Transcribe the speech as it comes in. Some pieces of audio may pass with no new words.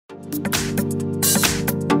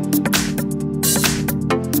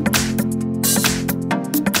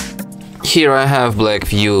Here I have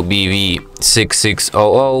Blackview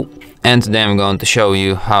BV6600, and today I'm going to show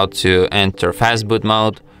you how to enter Fastboot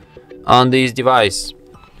mode on this device.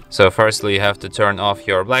 So firstly you have to turn off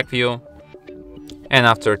your Blackview, and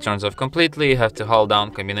after it turns off completely you have to hold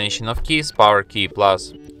down combination of keys, power key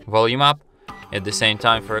plus volume up, at the same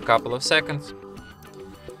time for a couple of seconds,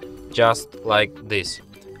 just like this.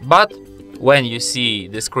 But when you see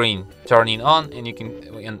the screen turning on and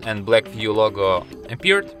Blackview logo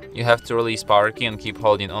appeared, you have to release power key and keep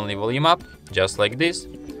holding only volume up, just like this.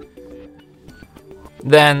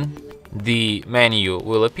 Then the menu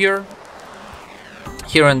will appear.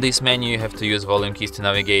 Here in this menu you have to use volume keys to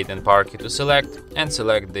navigate and power key to select, and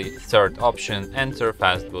select the third option, enter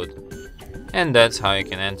Fastboot. And that's how you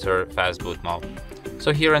can enter Fastboot mode.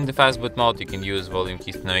 So here in the Fastboot mode you can use volume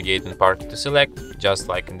keys to navigate and power key to select, just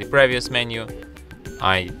like in the previous menu.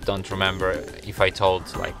 I don't remember if I told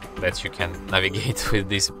that you can navigate with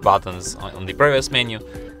these buttons on the previous menu,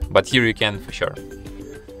 but here you can for sure.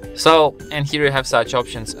 So, and here you have such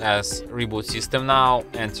options as reboot system now,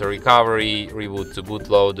 enter recovery, reboot to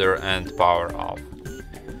bootloader, and power off.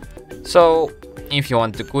 So if you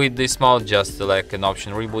want to quit this mode, just select an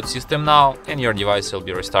option reboot system now and your device will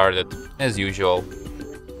be restarted as usual.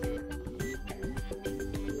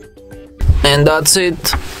 And that's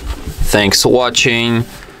it. Thanks for watching.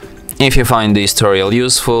 If you find this tutorial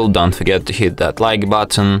useful, don't forget to hit that like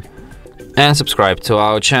button and subscribe to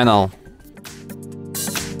our channel.